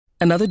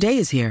Another day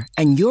is here,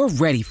 and you're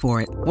ready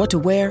for it. What to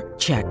wear?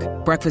 Check.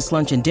 Breakfast,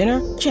 lunch, and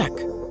dinner? Check.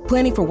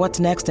 Planning for what's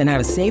next and how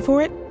to save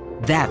for it?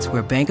 That's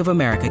where Bank of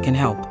America can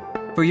help.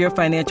 For your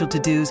financial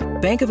to-dos,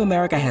 Bank of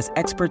America has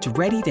experts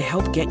ready to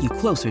help get you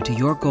closer to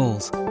your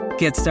goals.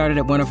 Get started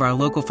at one of our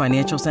local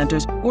financial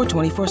centers or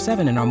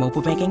 24/7 in our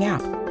mobile banking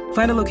app.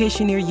 Find a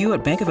location near you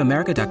at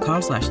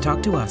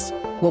bankofamerica.com/talktous.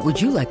 What would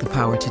you like the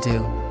power to do?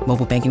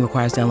 Mobile banking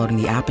requires downloading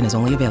the app and is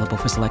only available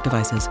for select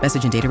devices.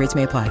 Message and data rates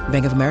may apply.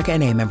 Bank of America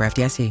N.A., member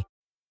FDIC.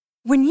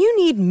 When you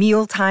need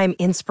mealtime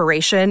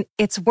inspiration,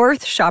 it's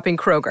worth shopping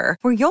Kroger,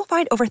 where you'll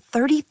find over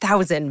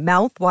 30,000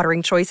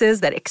 mouth-watering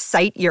choices that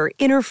excite your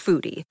inner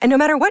foodie. And no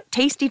matter what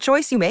tasty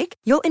choice you make,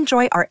 you'll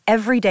enjoy our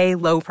everyday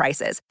low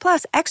prices,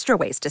 plus extra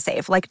ways to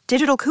save, like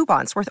digital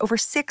coupons worth over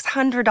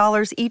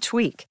 $600 each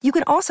week. You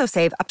can also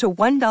save up to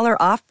 $1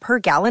 off per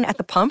gallon at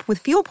the pump with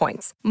fuel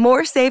points.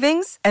 More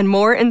savings and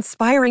more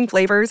inspiring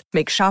flavors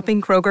make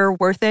shopping Kroger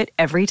worth it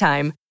every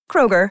time.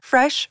 Kroger,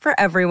 fresh for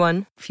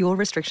everyone. Fuel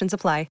restrictions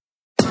apply.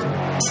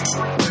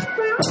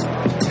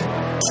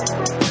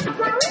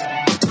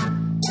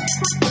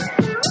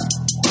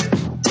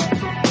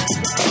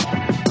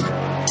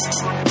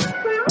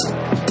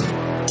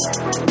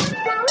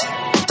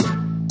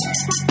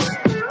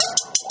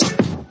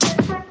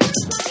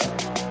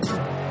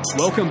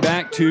 Welcome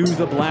back to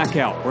The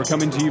Blackout. We're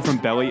coming to you from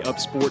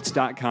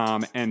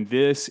BellyUpSports.com, and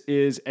this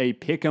is a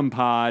Pick'em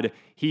Pod.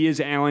 He is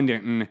Alan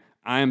Denton.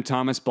 I am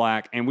Thomas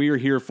Black, and we are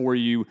here for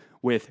you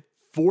with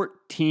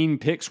 14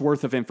 picks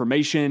worth of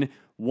information,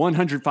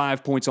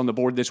 105 points on the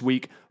board this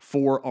week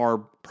for our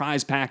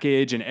prize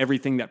package and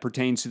everything that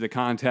pertains to the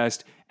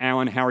contest.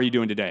 Alan, how are you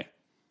doing today?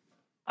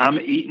 I'm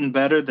eating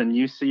better than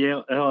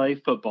UCLA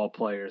football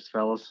players,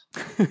 fellas.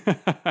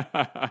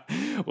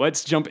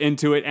 Let's jump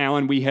into it,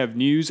 Alan. We have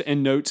news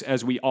and notes,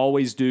 as we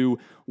always do,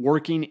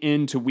 working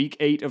into week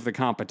 8 of the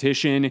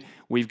competition.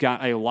 We've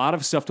got a lot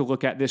of stuff to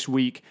look at this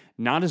week.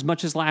 Not as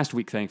much as last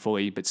week,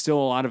 thankfully, but still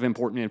a lot of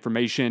important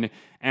information.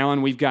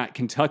 Alan, we've got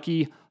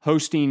Kentucky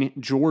hosting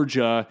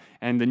Georgia,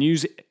 and the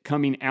news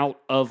coming out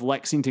of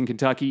Lexington,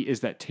 Kentucky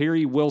is that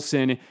Terry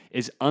Wilson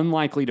is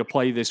unlikely to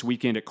play this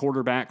weekend at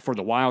quarterback for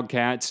the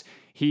Wildcats.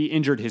 He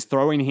injured his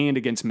throwing hand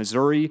against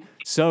Missouri,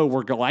 so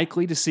we're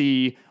likely to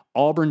see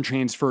Auburn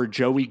transfer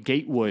Joey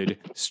Gatewood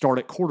start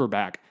at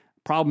quarterback.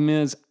 Problem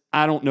is,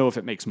 I don't know if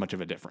it makes much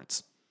of a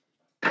difference.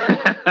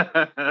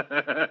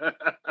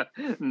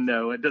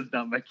 No, it does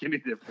not make any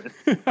difference.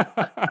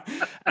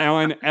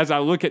 Alan, as I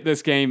look at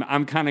this game,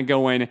 I'm kind of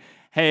going,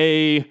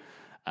 hey,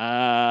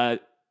 the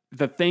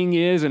thing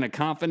is, in a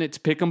confidence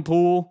pick'em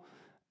pool,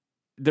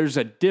 there's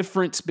a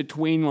difference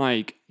between,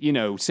 like, you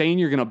know, saying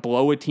you're going to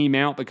blow a team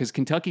out, because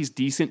Kentucky's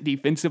decent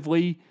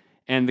defensively,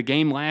 and the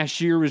game last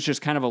year was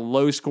just kind of a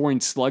low-scoring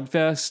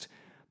slugfest.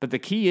 But the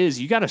key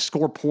is you got to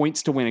score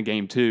points to win a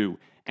game too.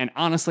 And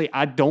honestly,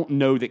 I don't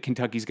know that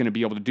Kentucky's going to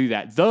be able to do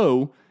that,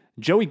 though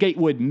Joey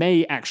Gatewood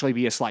may actually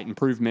be a slight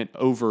improvement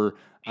over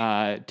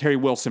Terry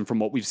Wilson from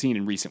what we've seen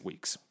in recent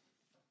weeks.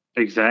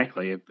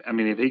 Exactly.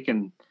 If he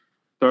can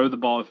throw the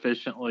ball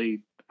efficiently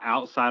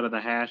outside of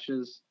the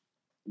hashes,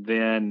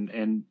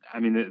 then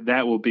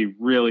that will be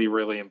really,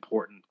 really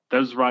important.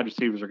 Those wide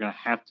receivers are going to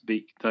have to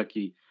beat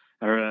Kentucky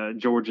or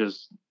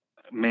Georgia's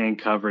man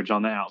coverage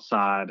on the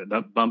outside.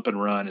 The bump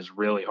and run is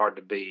really hard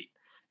to beat,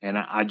 and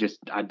I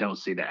don't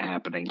see that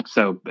happening.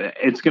 So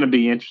it's going to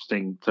be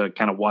interesting to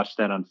kind of watch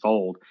that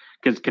unfold,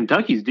 because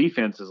Kentucky's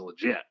defense is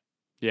legit.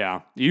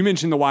 Yeah. You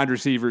mentioned the wide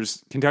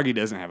receivers. Kentucky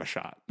doesn't have a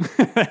shot.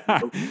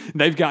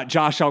 They've got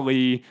Josh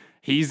Ali.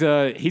 He's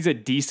a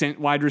decent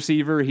wide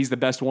receiver. He's the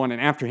best one. And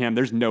after him,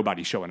 there's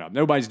nobody showing up.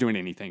 Nobody's doing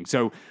anything.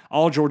 So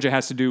all Georgia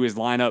has to do is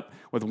line up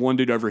with one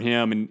dude over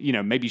him and, you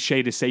know, maybe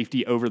shade a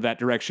safety over that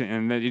direction.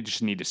 And they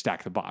just need to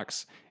stack the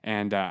box.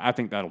 And I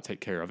think that'll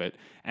take care of it.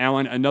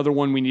 Alan, another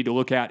one we need to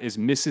look at is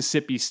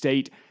Mississippi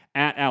State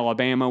at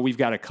Alabama. We've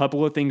got a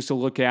couple of things to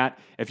look at.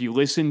 If you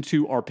listen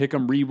to our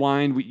Pick'em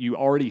Rewind, you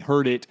already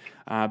heard it,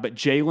 but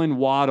Jalen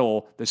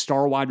Waddle, the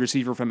star wide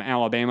receiver from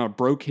Alabama,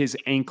 broke his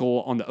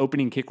ankle on the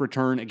opening kick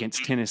return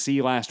against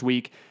Tennessee last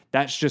week.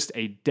 That's just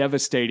a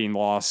devastating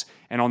loss.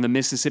 And on the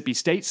Mississippi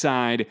State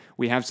side,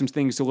 we have some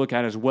things to look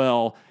at as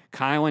well.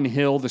 Kylan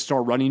Hill, the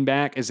star running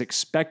back, is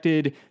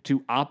expected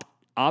to opt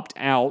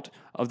out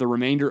of the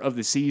remainder of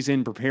the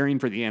season, preparing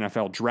for the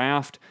NFL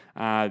draft.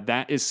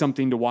 That is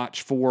something to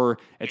watch for.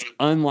 It's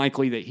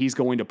unlikely that he's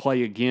going to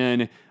play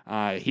again.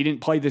 He didn't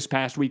play this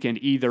past weekend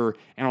either.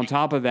 And on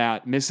top of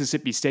that,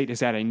 Mississippi State has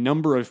had a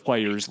number of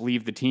players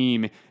leave the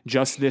team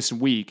just this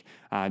week.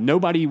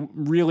 Nobody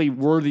really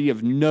worthy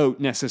of note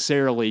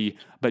necessarily,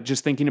 but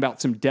just thinking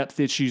about some depth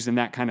issues and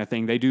that kind of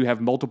thing. They do have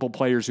multiple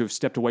players who have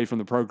stepped away from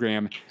the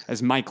program,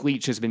 as Mike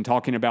Leach has been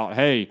talking about,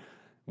 hey,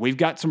 we've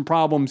got some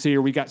problems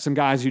here. We got some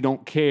guys who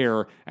don't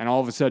care, and all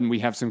of a sudden we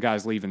have some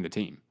guys leaving the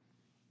team.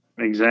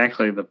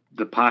 Exactly.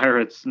 The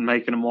Pirates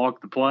making them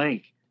walk the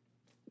plank.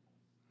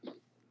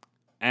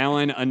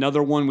 Alan,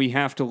 another one we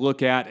have to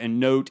look at and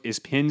note is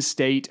Penn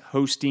State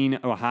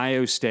hosting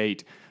Ohio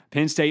State.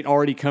 Penn State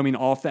already coming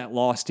off that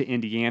loss to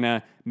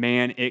Indiana.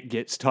 Man, it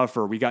gets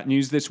tougher. We got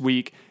news this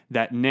week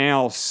that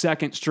now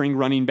second-string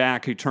running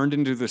back who turned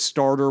into the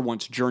starter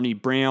once Journey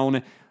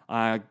Brown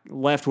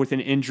left with an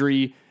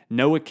injury,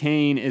 Noah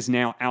Cain, is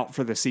now out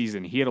for the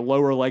season. He had a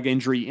lower leg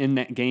injury in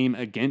that game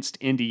against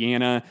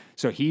Indiana,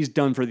 so he's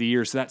done for the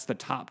year. So that's the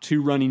top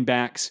two running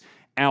backs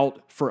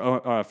out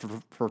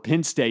for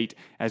Penn State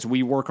as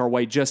we work our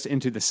way just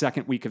into the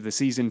second week of the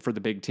season for the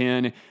Big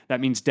Ten.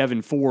 That means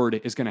Devin Ford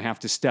is going to have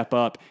to step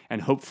up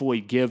and hopefully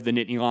give the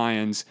Nittany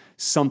Lions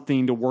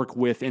something to work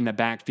with in the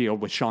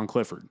backfield with Sean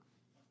Clifford.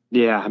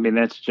 Yeah, I mean,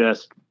 that's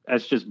just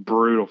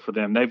brutal for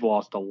them. They've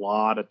lost a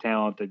lot of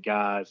talented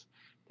guys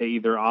to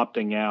either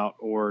opting out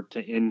or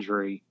to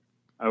injury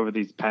over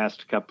these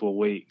past couple of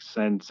weeks.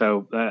 And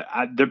so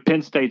the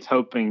Penn State's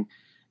hoping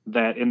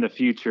that in the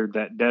future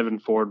that Devin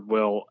Ford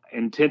will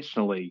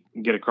intentionally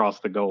get across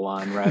the goal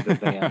line rather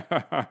than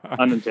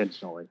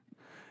unintentionally.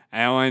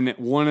 Alan,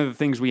 one of the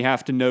things we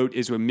have to note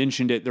is we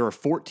mentioned it, there are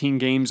 14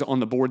 games on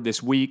the board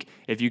this week.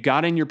 If you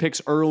got in your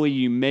picks early,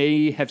 you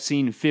may have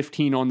seen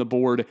 15 on the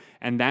board,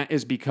 and that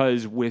is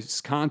because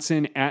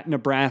Wisconsin at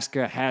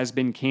Nebraska has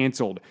been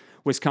canceled.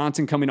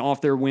 Wisconsin, coming off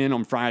their win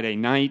on Friday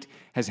night,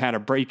 has had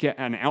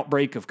an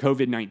outbreak of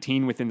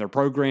COVID-19 within their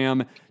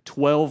program.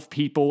 12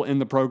 people in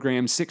the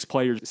program, 6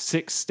 players,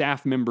 6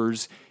 staff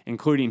members,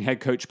 including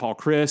head coach Paul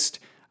Chryst,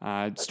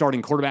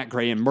 starting quarterback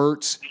Graham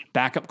Mertz,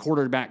 backup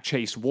quarterback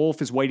Chase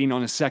Wolf is waiting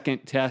on a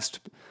second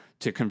test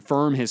to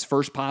confirm his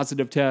first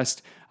positive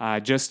test,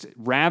 just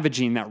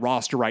ravaging that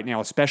roster right now,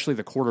 especially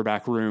the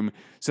quarterback room.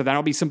 So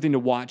that'll be something to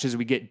watch as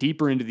we get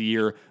deeper into the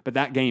year, but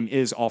that game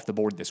is off the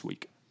board this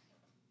week.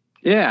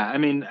 Yeah, I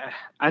mean,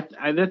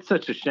 I that's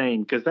such a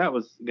shame because that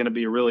was going to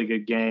be a really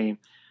good game,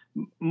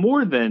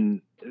 more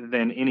than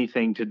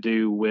anything to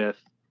do with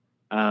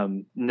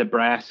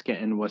Nebraska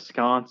and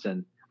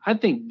Wisconsin. I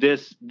think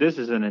this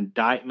is an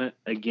indictment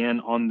again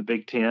on the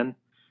Big Ten.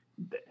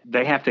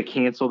 They have to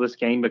cancel this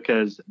game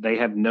because they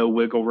have no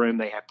wiggle room.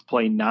 They have to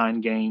play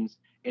 9 games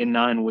in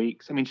 9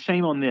 weeks. I mean,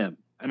 shame on them.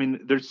 I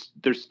mean,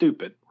 they're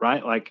stupid,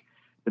 right? Like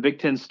the Big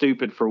Ten's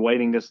stupid for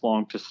waiting this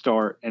long to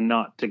start and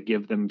not to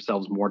give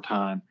themselves more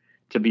time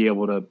to be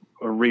able to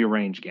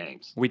rearrange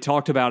games. We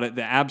talked about it.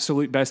 The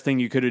absolute best thing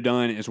you could have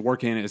done is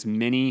work in as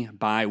many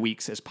bye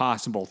weeks as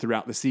possible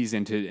throughout the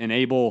season to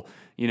enable,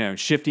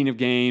 shifting of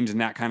games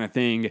and that kind of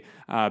thing.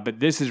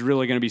 But this is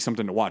really going to be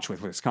something to watch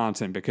with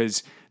Wisconsin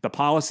because the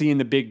policy in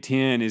the Big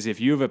Ten is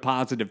if you have a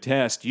positive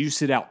test, you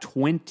sit out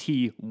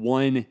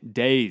 21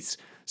 days.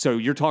 So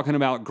you're talking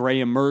about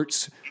Graham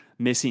Mertz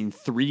missing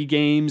 3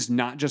 games,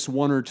 not just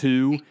 1 or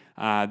 2.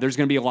 There's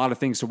going to be a lot of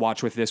things to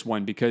watch with this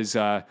one because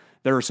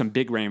there are some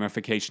big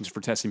ramifications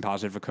for testing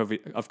positive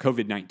of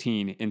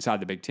COVID-19 inside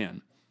the Big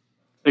Ten.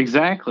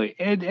 Exactly.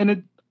 And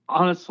it,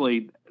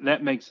 honestly,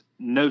 that makes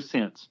no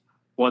sense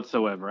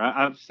whatsoever.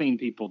 I've seen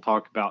people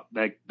talk about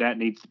that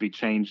needs to be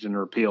changed and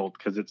repealed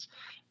because it's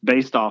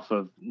based off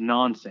of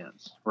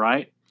nonsense,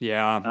 right?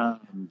 Yeah.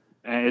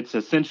 It's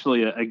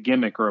essentially a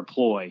gimmick or a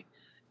ploy.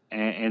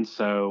 And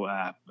so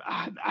I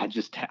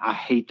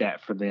hate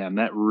that for them.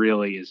 That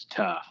really is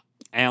tough.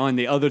 Alan,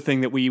 the other thing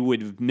that we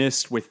would have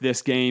missed with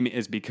this game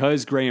is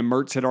because Graham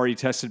Mertz had already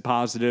tested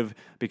positive,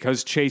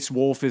 because Chase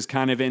Wolf is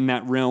kind of in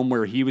that realm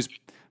where he was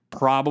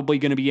probably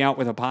going to be out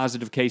with a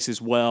positive case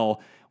as well,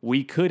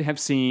 we could have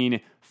seen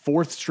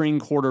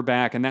 4th-string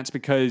quarterback, and that's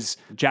because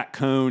Jack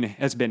Cohn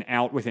has been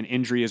out with an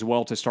injury as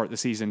well to start the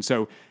season.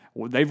 So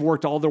they've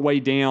worked all their way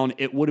down.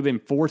 It would have been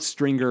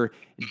 4th-stringer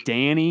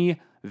Danny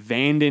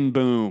Vanden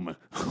Boom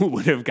who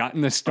would have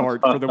gotten the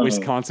start for the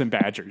Wisconsin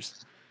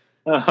Badgers.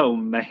 Oh,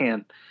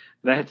 man.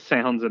 That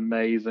sounds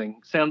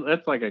amazing.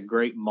 That's like a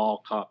great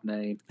mall cop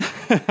name.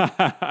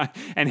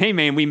 And hey,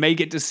 man, we may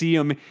get to see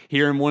him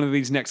here in one of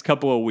these next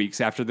couple of weeks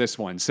after this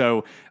one.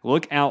 So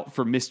look out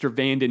for Mr.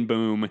 Vanden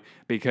Boom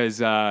because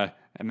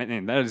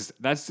man,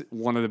 that's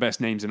one of the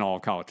best names in all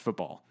of college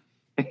football.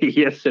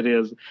 Yes, it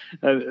is.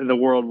 The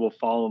world will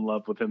fall in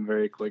love with him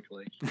very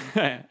quickly.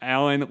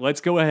 Alan,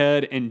 let's go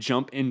ahead and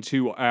jump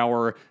into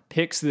our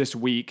picks this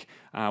week.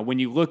 When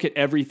you look at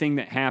everything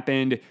that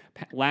happened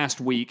last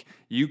week,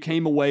 you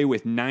came away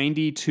with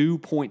 92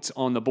 points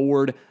on the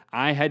board.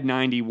 I had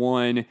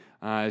 91.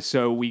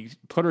 So we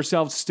put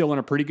ourselves still in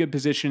a pretty good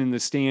position in the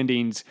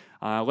standings.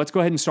 Let's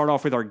go ahead and start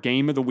off with our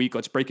game of the week.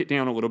 Let's break it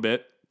down a little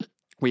bit.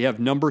 We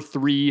have number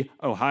 3,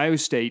 Ohio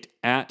State,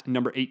 at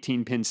number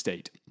 18, Penn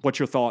State. What's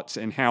your thoughts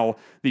and how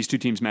these two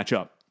teams match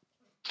up?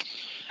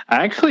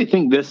 I actually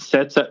think this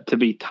sets up to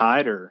be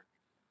tighter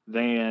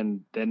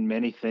than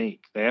many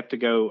think.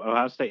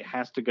 Ohio State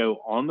has to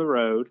go on the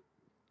road.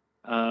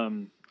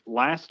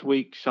 Last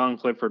week, Sean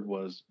Clifford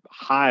was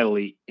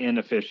highly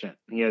inefficient.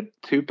 He had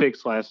 2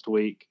 picks last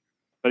week,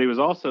 but he was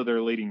also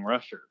their leading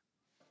rusher.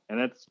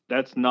 And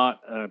that's not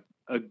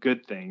a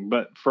good thing.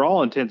 But for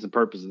all intents and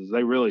purposes,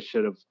 they really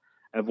should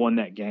have won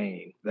that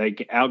game. They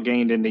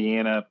outgained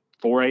Indiana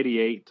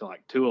 488 to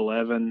like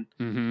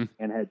 211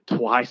 and had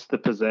twice the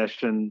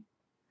possession,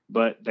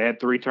 but they had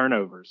 3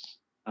 turnovers.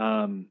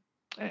 And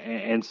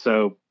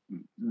so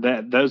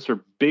those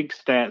are big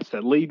stats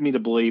that lead me to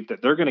believe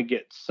that they're going to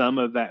get some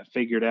of that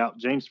figured out.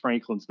 James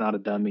Franklin's not a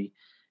dummy.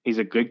 He's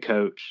a good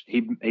coach.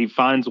 He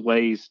finds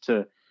ways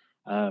to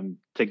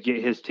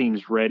get his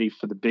teams ready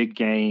for the big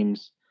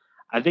games.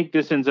 I think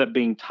this ends up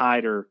being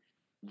tighter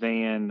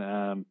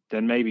than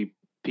maybe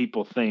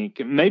people think.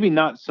 Maybe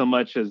not so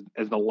much as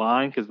the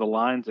line, because the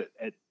line's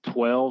at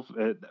 12.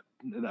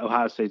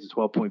 Ohio State's a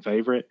 12-point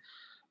favorite.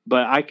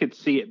 But I could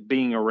see it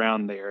being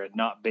around there and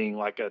not being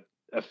like a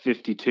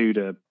 52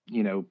 to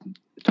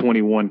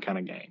 21 kind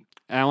of game.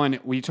 Alan,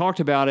 we talked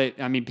about it.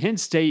 I mean, Penn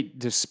State,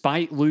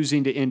 despite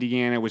losing to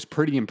Indiana, was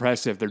pretty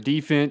impressive. Their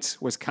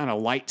defense was kind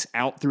of lights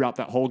out throughout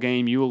that whole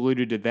game. You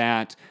alluded to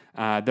that.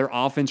 Their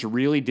offense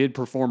really did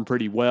perform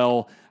pretty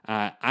well.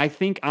 I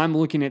think I'm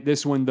looking at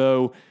this one,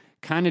 though,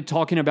 kind of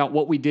talking about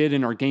what we did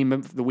in our game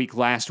of the week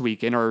last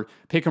week, in our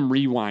Pick'em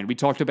Rewind. We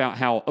talked about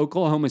how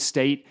Oklahoma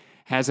State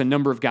has a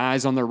number of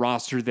guys on their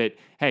roster that,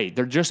 hey,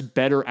 they're just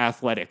better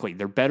athletically.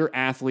 They're better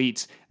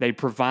athletes. They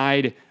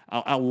provide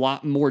a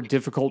lot more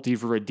difficulty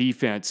for a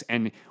defense.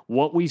 And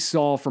what we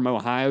saw from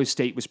Ohio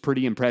State was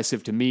pretty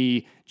impressive to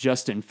me.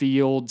 Justin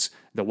Fields,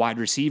 the wide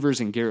receivers,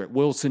 and Garrett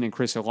Wilson and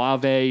Chris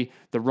Olave.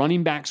 The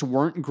running backs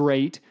weren't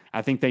great.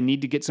 I think they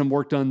need to get some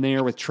work done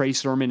there with Trey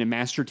Sermon and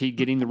Master T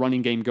getting the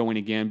running game going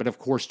again. But of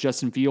course,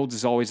 Justin Fields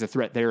is always a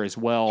threat there as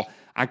well.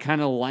 I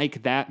kind of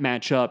like that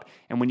matchup.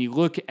 And when you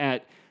look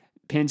at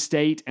Penn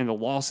State and the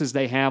losses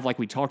they have, like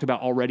we talked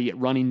about already at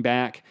running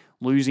back,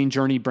 losing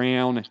Journey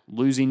Brown,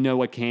 losing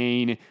Noah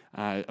Cain.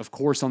 Of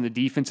course, on the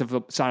defensive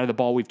side of the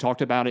ball, we've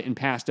talked about it in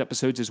past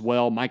episodes as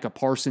well. Micah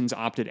Parsons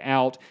opted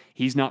out.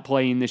 He's not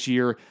playing this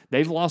year.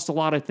 They've lost a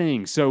lot of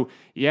things. So,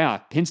 yeah,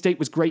 Penn State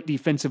was great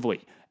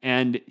defensively.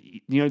 And,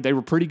 they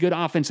were pretty good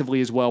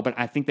offensively as well, but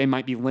I think they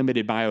might be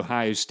limited by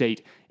Ohio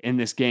State in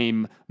this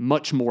game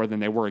much more than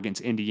they were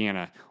against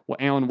Indiana. Well,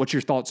 Alan, what's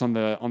your thoughts on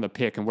the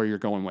pick and where you're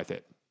going with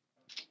it?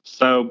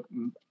 So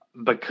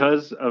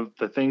because of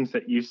the things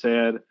that you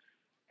said,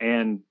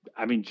 and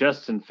I mean,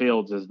 Justin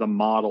Fields is the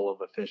model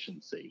of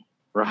efficiency,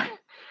 right?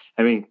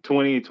 I mean,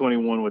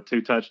 20-21 with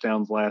 2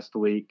 touchdowns last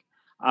week.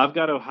 I've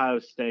got Ohio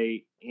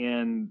State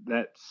in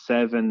that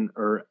 7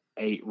 or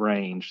 8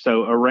 range.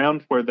 So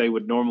around where they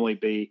would normally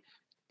be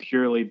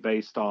purely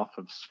based off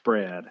of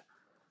spread.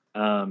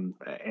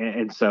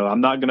 And so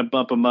I'm not going to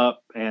bump them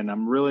up, and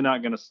I'm really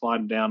not going to slide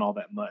them down all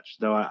that much,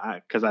 though,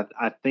 because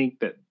I think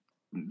that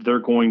they're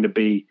going to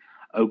be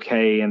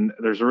okay. And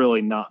there's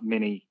really not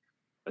many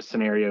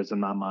scenarios in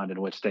my mind in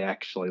which they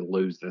actually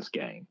lose this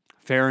game.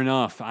 Fair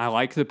enough. I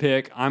like the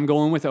pick. I'm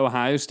going with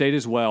Ohio State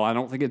as well. I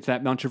don't think it's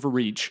that much of a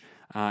reach.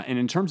 And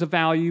in terms of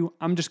value,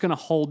 I'm just going to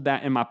hold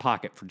that in my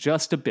pocket for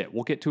just a bit.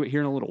 We'll get to it here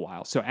in a little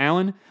while. So,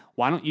 Alan,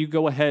 why don't you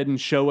go ahead and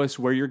show us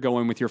where you're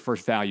going with your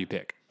first value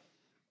pick?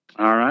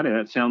 All righty.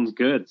 That sounds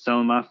good.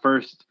 So my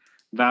first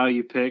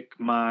value pick,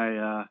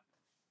 my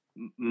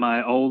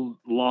old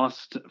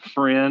lost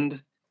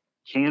friend,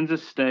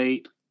 Kansas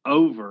State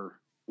over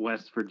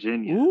West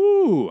Virginia.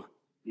 Ooh.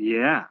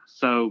 Yeah.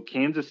 So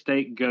Kansas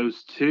State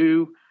goes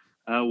to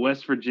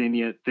West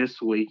Virginia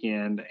this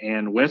weekend,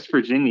 and West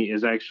Virginia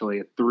is actually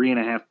a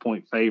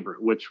 3.5-point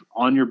favorite, which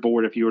on your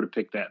board, if you were to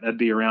pick that'd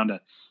be around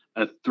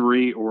a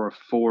 3 or a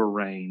 4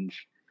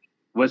 range.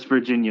 West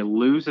Virginia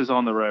loses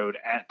on the road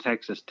at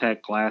Texas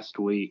Tech last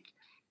week,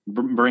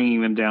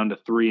 bringing them down to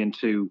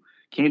 3-2.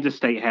 Kansas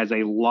State has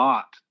a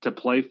lot to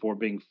play for,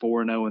 being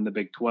 4-0 in the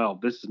Big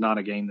 12. This is not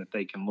a game that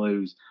they can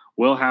lose.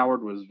 Will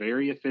Howard was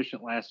very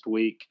efficient last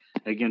week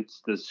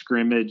against the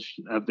scrimmage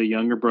of the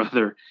younger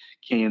brother,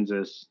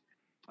 Kansas.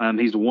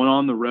 He's won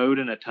on the road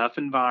in a tough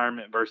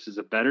environment versus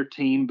a better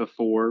team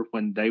before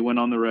when they went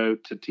on the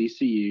road to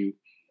TCU.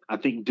 I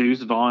think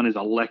Deuce Vaughn is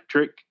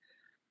electric.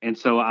 And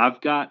so I've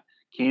got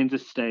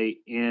Kansas State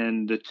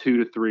in the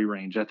 2 to 3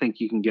 range. I think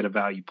you can get a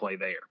value play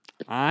there.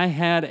 I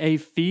had a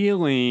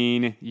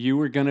feeling you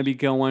were going to be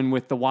going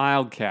with the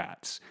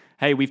Wildcats.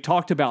 Hey, we've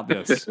talked about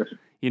this.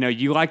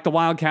 You like the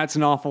Wildcats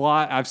an awful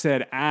lot. I've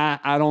said,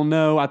 I don't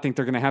know. I think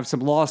they're going to have some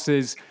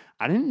losses.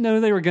 I didn't know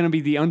they were going to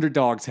be the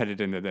underdogs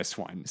headed into this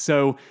one.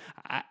 So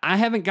I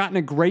haven't gotten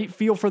a great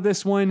feel for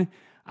this one.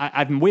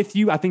 I'm with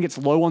you. I think it's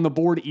low on the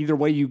board either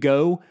way you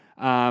go.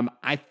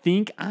 I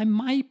think I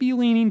might be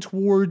leaning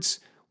towards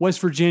West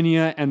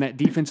Virginia and that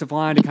defensive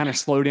line to kind of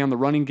slow down the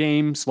running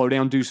game, slow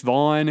down Deuce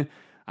Vaughn.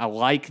 I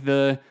like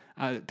the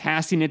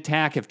passing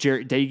attack if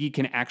Jarrett Dagey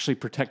can actually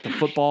protect the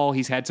football.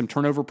 He's had some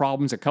turnover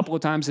problems a couple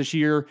of times this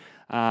year.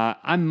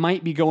 I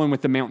might be going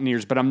with the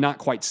Mountaineers, but I'm not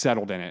quite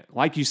settled in it.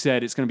 Like you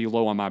said, it's going to be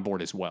low on my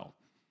board as well.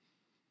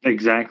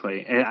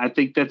 Exactly. And I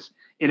think that's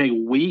in a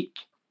week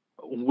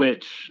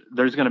which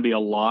there's going to be a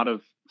lot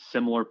of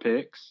similar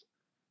picks,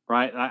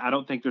 right? I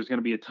don't think there's going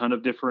to be a ton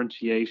of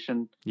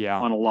differentiation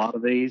on a lot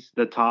of these.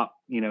 The top,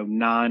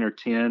 9 or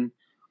 10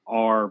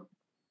 are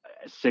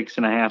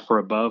 6.5 or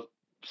above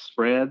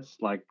spreads,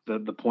 like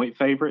the point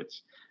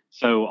favorites.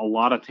 So a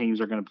lot of teams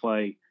are going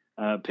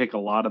to pick a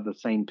lot of the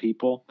same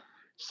people.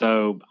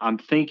 So I'm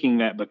thinking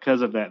that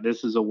because of that,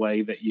 this is a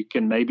way that you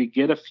can maybe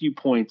get a few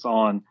points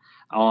on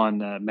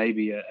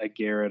maybe a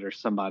Garrett or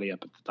somebody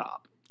up at the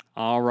top.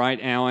 All right,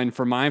 Alan,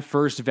 for my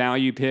first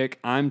value pick,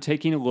 I'm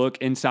taking a look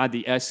inside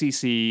the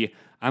SEC.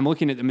 I'm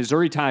looking at the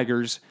Missouri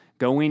Tigers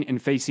going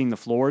and facing the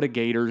Florida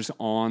Gators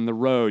on the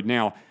road.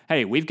 Now,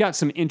 hey, we've got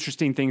some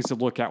interesting things to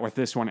look at with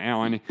this one,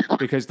 Alan,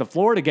 because the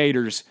Florida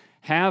Gators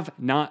have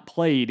not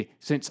played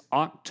since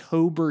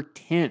October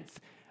 10th.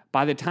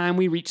 By the time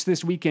we reach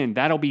this weekend,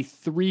 that'll be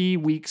 3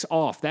 weeks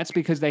off. That's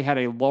because they had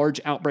a large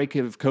outbreak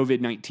of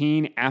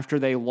COVID-19 after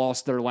they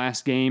lost their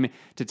last game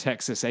to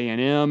Texas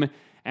A&M.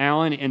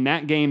 Allen, in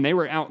that game, they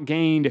were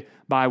outgained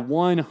by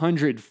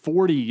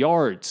 140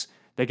 yards.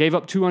 They gave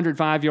up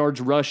 205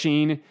 yards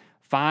rushing,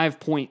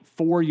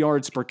 5.4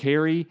 yards per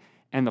carry,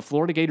 and the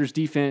Florida Gators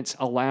defense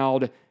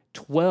allowed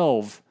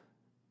 12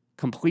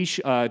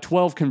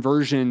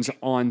 conversions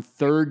on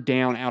third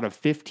down out of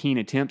 15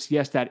 attempts.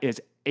 Yes, that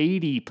is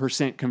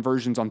 80%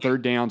 conversions on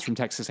third downs from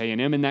Texas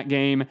A&M in that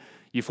game.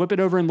 You flip it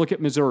over and look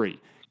at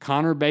Missouri.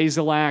 Connor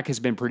Bazelak has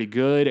been pretty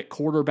good at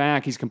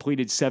quarterback. He's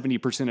completed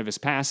 70% of his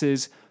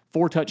passes,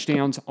 4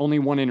 touchdowns, only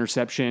 1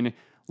 interception.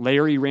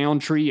 Larry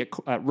Roundtree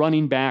at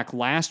running back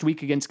last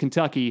week against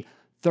Kentucky,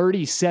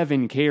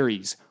 37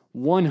 carries,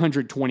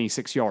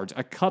 126 yards,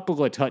 a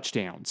couple of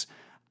touchdowns.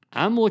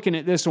 I'm looking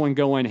at this one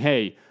going,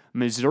 hey,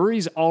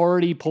 Missouri's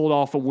already pulled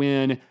off a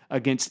win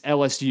against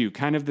LSU.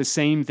 Kind of the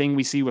same thing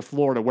we see with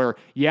Florida, where,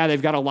 yeah,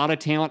 they've got a lot of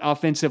talent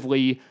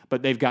offensively,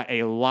 but they've got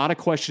a lot of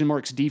question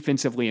marks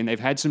defensively, and they've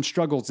had some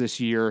struggles this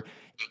year,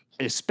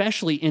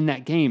 especially in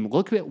that game.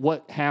 Look at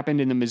what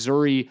happened in the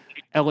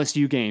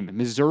Missouri-LSU game.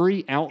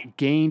 Missouri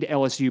outgained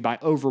LSU by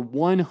over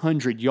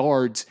 100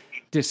 yards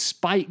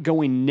despite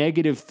going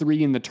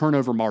 -3 in the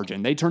turnover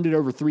margin. They turned it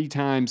over 3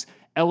 times.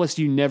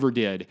 LSU never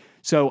did.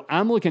 So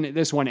I'm looking at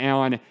this one,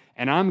 Alan,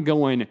 and I'm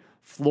going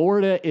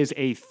Florida is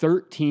a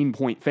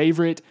 13-point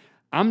favorite.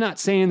 I'm not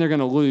saying they're going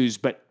to lose,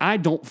 but I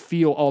don't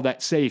feel all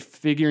that safe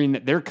figuring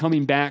that they're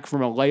coming back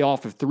from a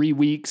layoff of 3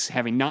 weeks,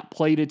 having not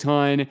played a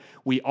ton.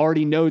 We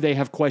already know they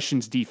have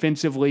questions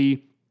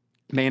defensively.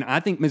 Man, I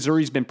think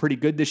Missouri's been pretty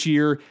good this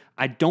year.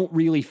 I don't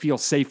really feel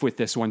safe with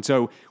this one.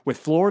 So with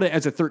Florida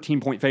as a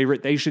 13-point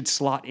favorite, they should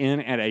slot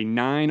in at a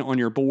 9 on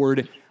your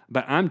board.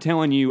 But I'm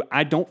telling you,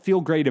 I don't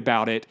feel great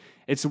about it.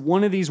 It's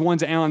one of these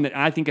ones, Alan, that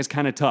I think is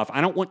kind of tough.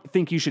 I don't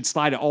think you should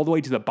slide it all the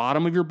way to the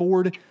bottom of your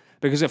board,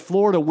 because if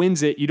Florida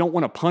wins it, you don't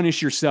want to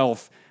punish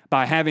yourself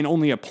by having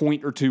only a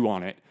point or 2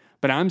 on it.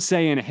 But I'm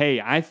saying, hey,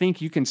 I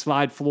think you can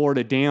slide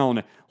Florida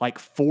down like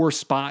 4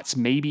 spots,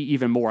 maybe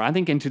even more. I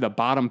think into the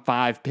bottom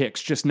 5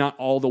 picks, just not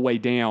all the way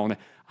down.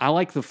 I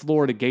like the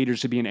Florida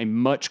Gators to be in a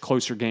much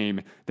closer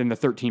game than the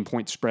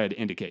 13-point spread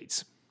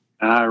indicates.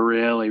 I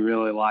really,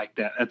 really like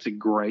that. That's a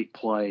great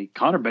play.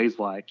 Connor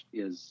Bazelak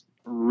is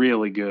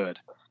really good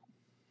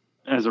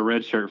as a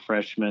redshirt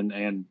freshman,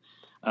 and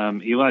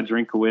Eli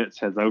Drinkowitz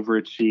has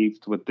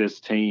overachieved with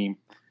this team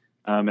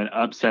and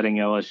upsetting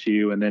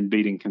LSU and then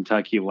beating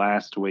Kentucky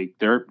last week.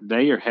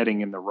 They are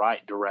heading in the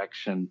right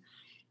direction.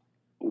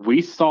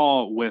 We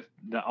saw with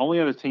the only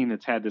other team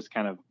that's had this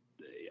kind of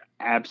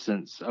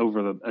absence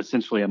over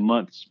essentially a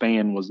month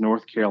span was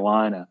North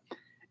Carolina,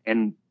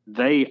 and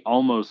they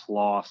almost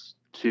lost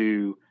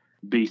to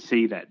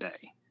BC that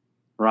day,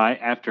 right?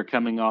 After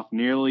coming off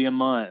nearly a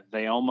month,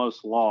 they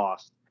almost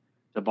lost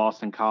to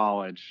Boston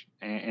College.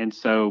 And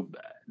so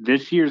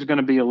this year's going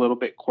to be a little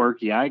bit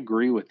quirky. I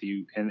agree with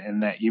you in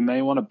that you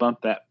may want to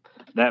bump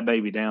that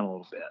baby down a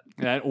little bit.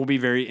 That will be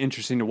very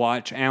interesting to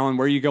watch. Alan,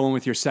 where are you going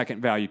with your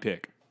second value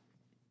pick?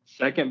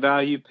 Second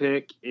value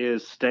pick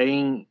is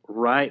staying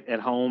right at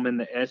home in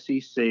the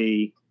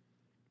SEC.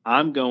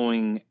 I'm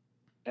going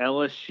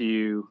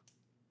LSU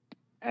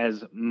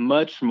as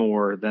much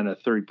more than a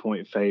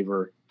 3-point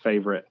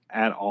favorite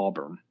at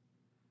Auburn.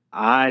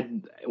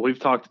 We've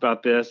talked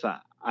about this.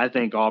 I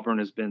think Auburn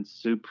has been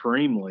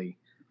supremely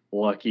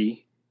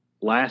lucky.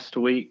 Last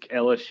week,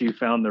 LSU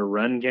found their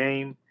run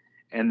game,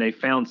 and they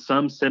found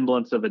some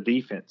semblance of a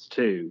defense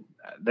too.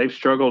 They've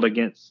struggled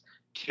against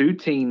 2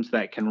 teams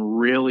that can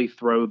really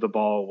throw the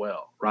ball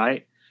well,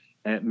 right?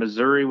 At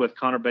Missouri with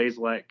Connor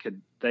Bazelak,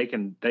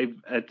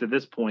 to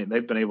this point,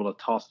 they've been able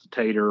to toss the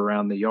tater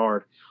around the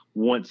yard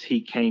once he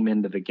came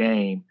into the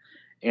game.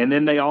 And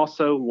then they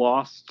also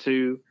lost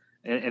to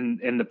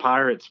in the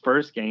Pirates'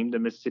 first game to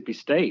Mississippi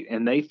State,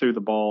 and they threw the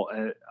ball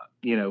an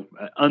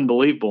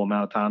unbelievable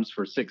amount of times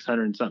for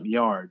 600 and something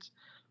yards.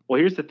 Well,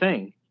 here's the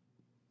thing.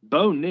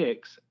 Bo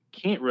Nix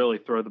can't really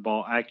throw the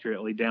ball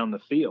accurately down the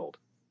field.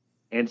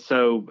 And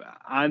so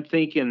I'm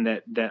thinking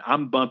that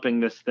I'm bumping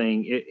this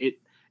thing.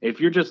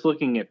 If you're just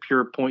looking at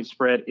pure point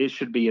spread, it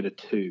should be at a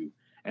 2.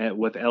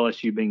 With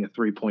LSU being a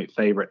 3-point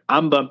favorite.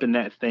 I'm bumping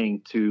that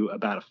thing to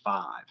about a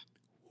 5.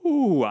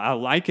 Ooh, I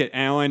like it,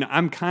 Alan.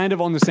 I'm kind of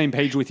on the same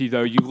page with you,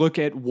 though. You look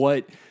at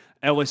what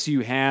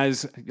LSU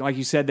has, like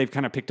you said, they've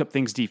kind of picked up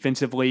things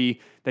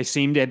defensively. They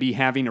seem to be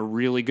having a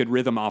really good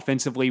rhythm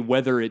offensively,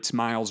 whether it's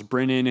Miles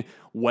Brennan,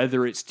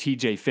 whether it's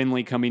TJ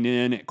Finley coming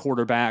in at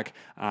quarterback,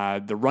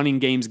 the running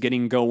game's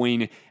getting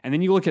going. And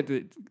then you look at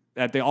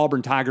the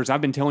Auburn Tigers.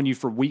 I've been telling you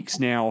for weeks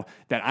now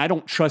that I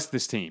don't trust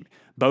this team.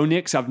 Bo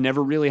Nix, I've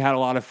never really had a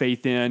lot of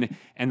faith in.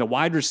 And the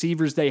wide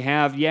receivers they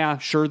have, yeah,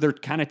 sure, they're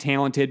kind of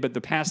talented, but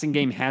the passing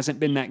game hasn't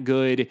been that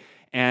good.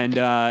 And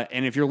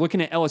if you're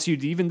looking at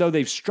LSU, even though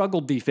they've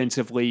struggled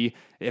defensively,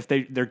 if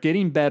they're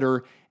getting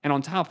better. And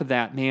on top of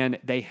that, man,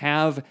 they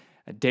have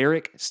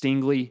Derek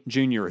Stingley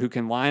Jr., who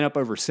can line up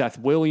over Seth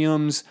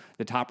Williams,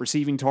 the top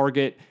receiving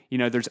target.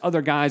 There's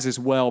other guys as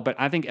well, but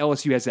I think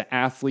LSU has the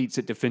athletes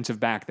at defensive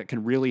back that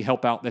can really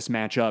help out this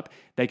matchup.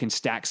 They can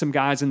stack some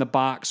guys in the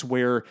box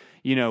where,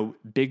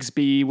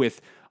 Bigsby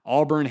with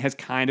Auburn has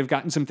kind of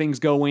gotten some things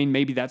going.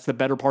 Maybe that's the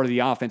better part of the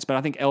offense, but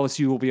I think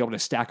LSU will be able to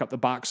stack up the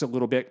box a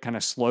little bit, kind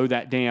of slow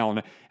that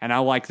down, and I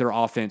like their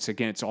offense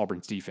against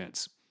Auburn's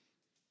defense.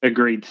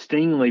 Agreed.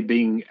 Stingley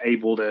being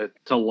able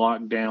to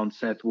lock down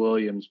Seth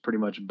Williams pretty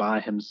much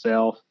by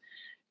himself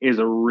is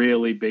a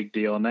really big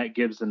deal, and that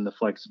gives them the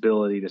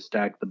flexibility to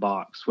stack the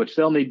box, which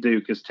they'll need to do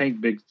because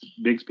Tank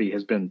Bigsby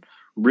has been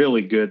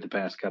really good the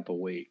past couple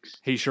of weeks.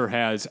 He sure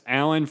has.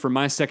 Alan, for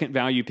my second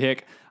value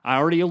pick, I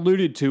already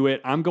alluded to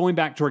it. I'm going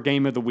back to our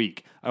game of the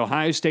week,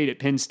 Ohio State at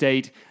Penn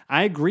State.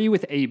 I agree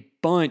with a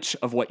bunch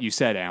of what you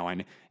said,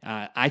 Alan.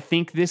 I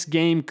think this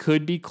game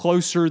could be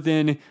closer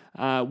than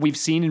we've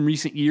seen in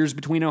recent years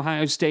between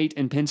Ohio State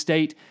and Penn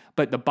State.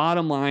 But the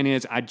bottom line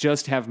is I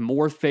just have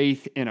more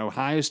faith in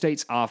Ohio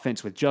State's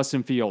offense with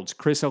Justin Fields,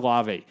 Chris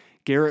Olave,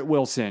 Garrett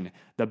Wilson,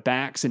 the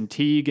backs and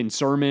Teague and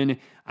Sermon.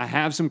 I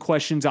have some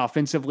questions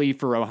offensively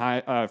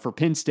for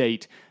Penn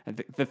State.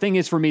 The thing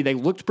is, for me, they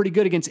looked pretty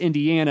good against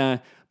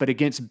Indiana, but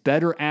against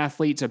better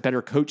athletes, a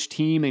better coach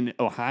team in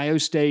Ohio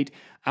State,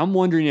 I'm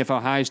wondering if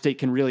Ohio State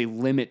can really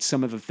limit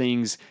some of the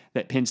things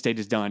that Penn State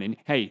has done. And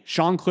hey,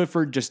 Sean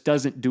Clifford just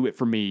doesn't do it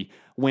for me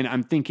when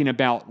I'm thinking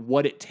about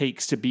what it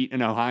takes to beat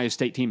an Ohio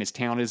State team as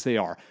talented as they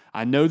are.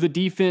 I know the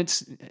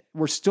defense,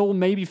 we're still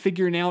maybe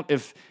figuring out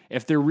if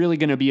they're really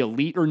going to be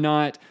elite or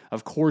not.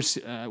 Of course,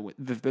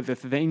 the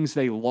things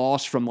they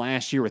lost from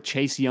last year with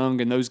Chase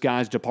Young and those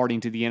guys departing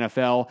to the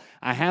NFL,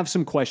 I have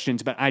some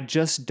questions, but I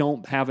just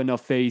don't have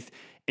enough faith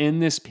in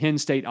this Penn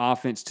State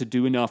offense to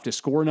do enough, to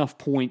score enough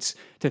points,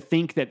 to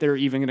think that they're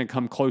even going to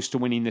come close to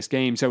winning this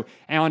game. So,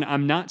 Alan,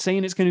 I'm not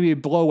saying it's going to be a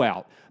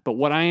blowout, but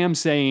what I am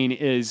saying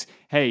is,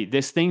 hey,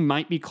 this thing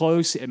might be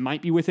close. It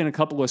might be within a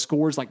couple of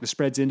scores like the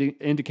spread's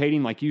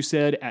indicating, like you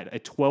said, at a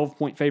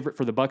 12-point favorite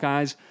for the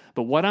Buckeyes.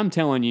 But what I'm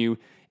telling you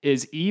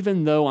is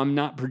even though I'm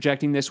not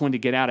projecting this one to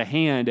get out of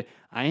hand,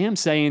 I am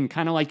saying,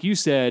 kind of like you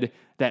said,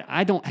 that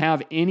I don't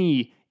have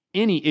any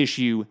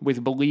issue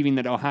with believing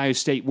that Ohio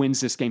State wins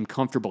this game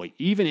comfortably,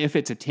 even if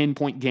it's a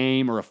 10-point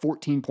game or a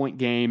 14-point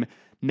game,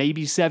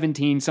 maybe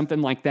 17,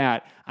 something like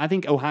that. I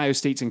think Ohio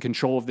State's in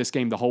control of this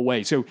game the whole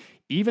way. So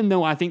even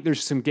though I think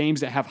there's some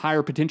games that have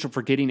higher potential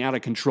for getting out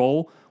of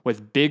control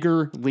with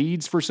bigger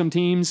leads for some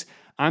teams,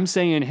 I'm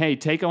saying, hey,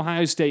 take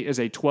Ohio State as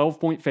a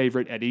 12-point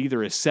favorite at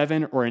either a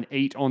 7 or an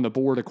 8 on the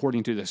board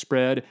according to the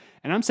spread.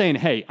 And I'm saying,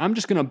 hey, I'm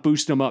just going to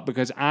boost them up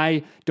because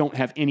I don't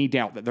have any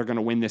doubt that they're going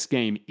to win this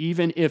game,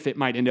 even if it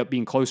might end up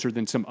being closer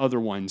than some other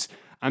ones.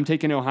 I'm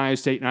taking Ohio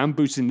State and I'm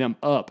boosting them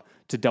up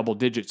to double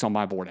digits on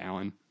my board,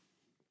 Alan.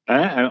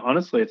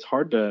 Honestly, it's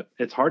hard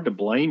to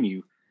blame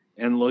you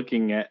in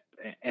looking at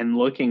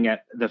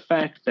the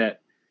fact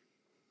that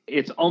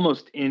it's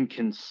almost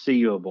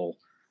inconceivable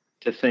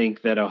to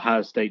think that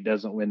Ohio State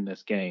doesn't win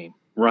this game,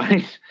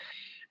 right?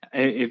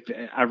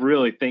 I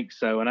really think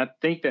so, and I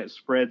think that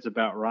spread's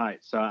about right.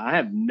 So I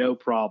have no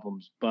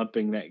problems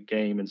bumping that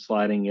game and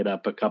sliding it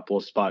up a couple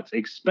of spots,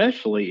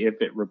 especially if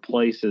it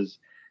replaces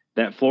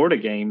that Florida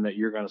game that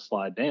you're going to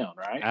slide down,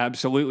 right?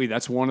 Absolutely.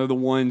 That's one of the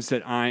ones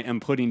that I am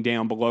putting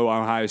down below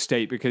Ohio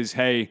State because,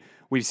 hey,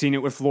 we've seen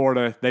it with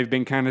Florida. They've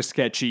been kind of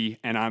sketchy,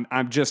 and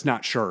I'm just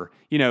not sure.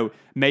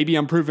 Maybe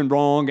I'm proven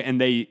wrong,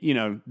 and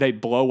they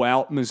blow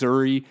out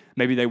Missouri.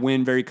 Maybe they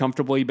win very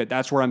comfortably, but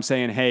that's where I'm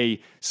saying,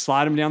 hey,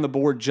 slide them down the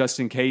board just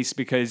in case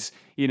because,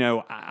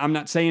 I'm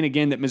not saying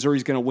again that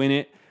Missouri's going to win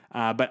it.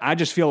 But I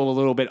just feel a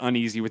little bit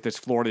uneasy with this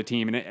Florida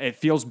team, and it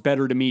feels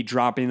better to me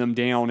dropping them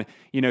down,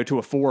 to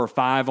a 4 or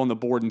 5 on the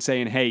board and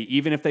saying, hey,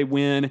 even if they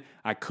win,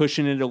 I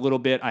cushion it a little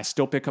bit. I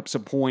still pick up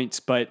some points,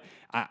 but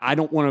I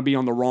don't want to be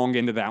on the wrong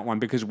end of that one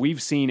because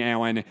we've seen,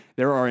 Alan,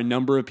 there are a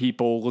number of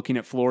people looking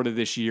at Florida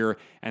this year,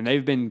 and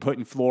they've been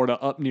putting Florida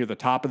up near the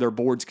top of their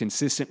boards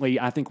consistently.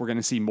 I think we're going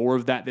to see more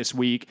of that this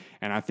week,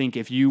 and I think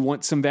if you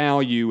want some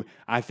value,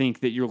 I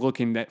think that you're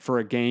looking for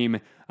a game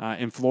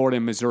in Florida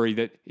and Missouri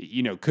that,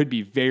 could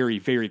be very,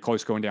 very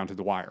close going down to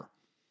the wire.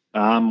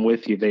 I'm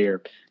with you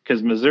there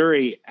because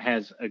Missouri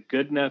has a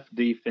good enough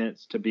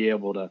defense to be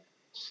able to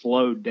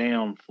slow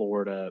down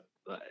Florida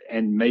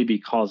and maybe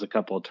cause a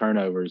couple of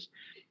turnovers.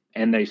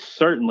 And they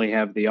certainly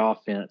have the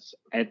offense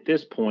at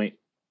this point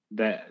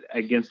that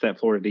against that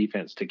Florida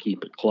defense to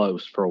keep it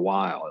close for a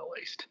while at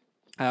least.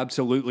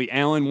 Absolutely.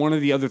 Alan, one of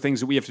the other things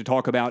that we have to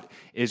talk about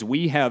is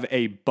we have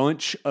a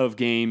bunch of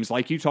games,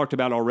 like you talked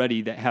about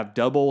already, that have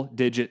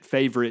double-digit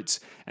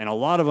favorites, and a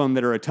lot of them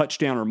that are a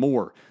touchdown or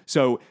more.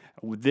 So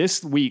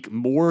this week,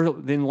 more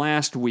than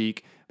last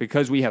week,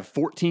 because we have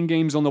 14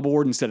 games on the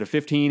board instead of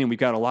 15, and we've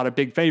got a lot of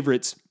big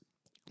favorites,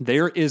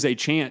 there is a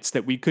chance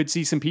that we could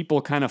see some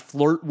people kind of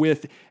flirt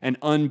with an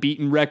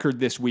unbeaten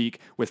record this week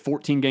with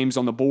 14 games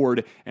on the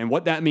board. And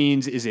what that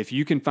means is if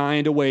you can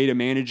find a way to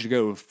manage to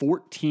go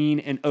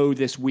 14-0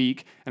 this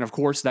week, and of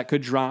course that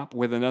could drop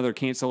with another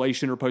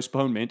cancellation or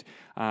postponement,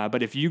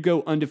 but if you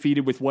go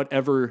undefeated with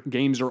whatever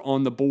games are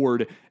on the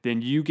board,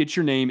 then you get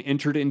your name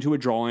entered into a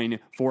drawing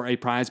for a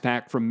prize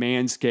pack from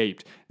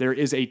Manscaped. There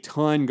is a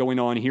ton going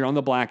on here on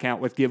the Blackout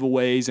with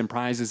giveaways and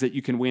prizes that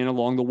you can win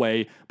along the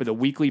way, but the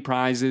weekly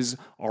prizes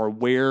are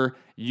where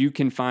you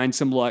can find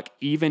some luck,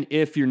 even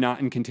if you're not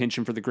in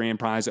contention for the grand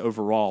prize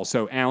overall.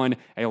 So, Alan,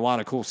 a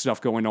lot of cool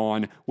stuff going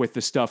on with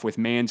the stuff with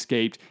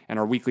Manscaped and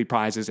our weekly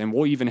prizes, and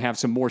we'll even have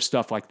some more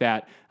stuff like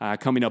that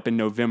coming up in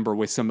November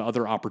with some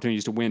other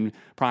opportunities to win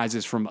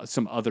prizes from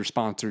some other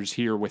sponsors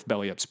here with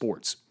Belly Up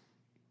Sports.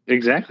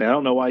 Exactly. I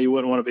don't know why you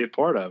wouldn't want to be a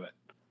part of it.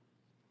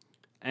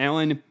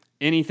 Alan,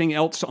 anything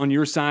else on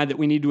your side that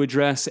we need to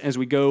address as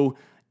we go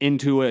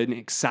into an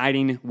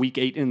exciting Week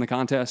 8 in the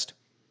contest?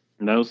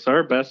 No,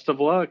 sir. Best of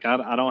luck.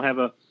 I don't have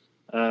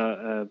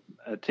a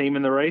team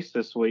in the race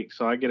this week,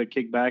 so I get to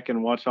kick back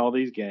and watch all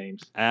these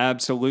games.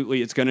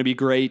 Absolutely. It's going to be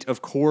great.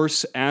 Of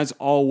course, as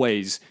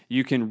always,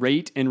 you can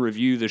rate and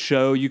review the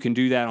show. You can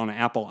do that on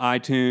Apple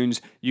iTunes.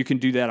 You can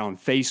do that on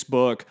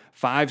Facebook.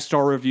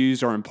 5-star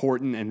reviews are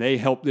important, and they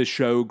help this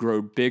show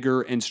grow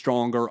bigger and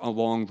stronger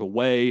along the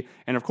way.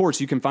 And of course,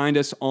 you can find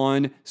us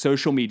on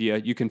social media.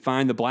 You can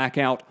find The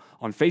Blackout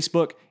on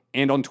Facebook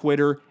and on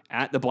Twitter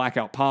at The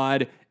Blackout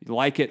Pod.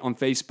 Like it on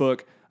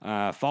Facebook.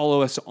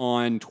 Follow us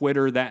on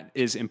Twitter. That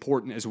is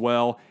important as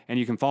well. And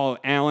you can follow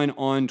Alan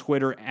on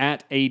Twitter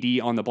at AD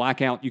on The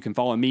Blackout. You can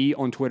follow me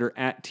on Twitter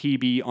at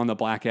TB on The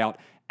Blackout.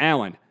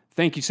 Alan,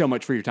 thank you so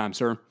much for your time,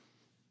 sir.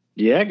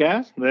 Yeah,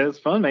 guys. That was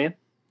fun, man.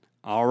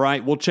 All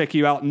right. We'll check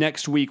you out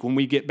next week when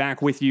we get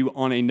back with you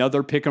on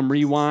another Pick'em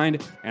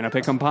Rewind and a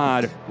Pick'em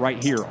Pod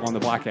right here on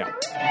The Blackout.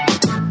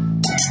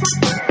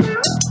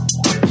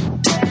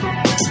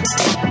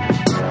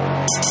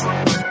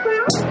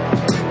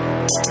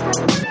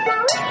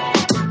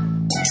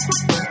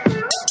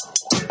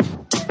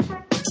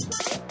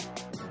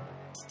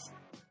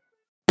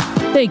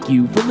 Thank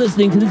you for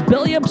listening to this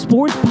Belly Up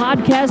Sports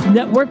Podcast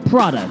Network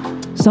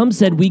product. Some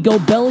said we go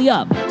belly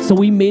up, so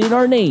we made it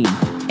our name,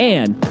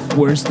 and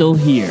we're still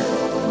here.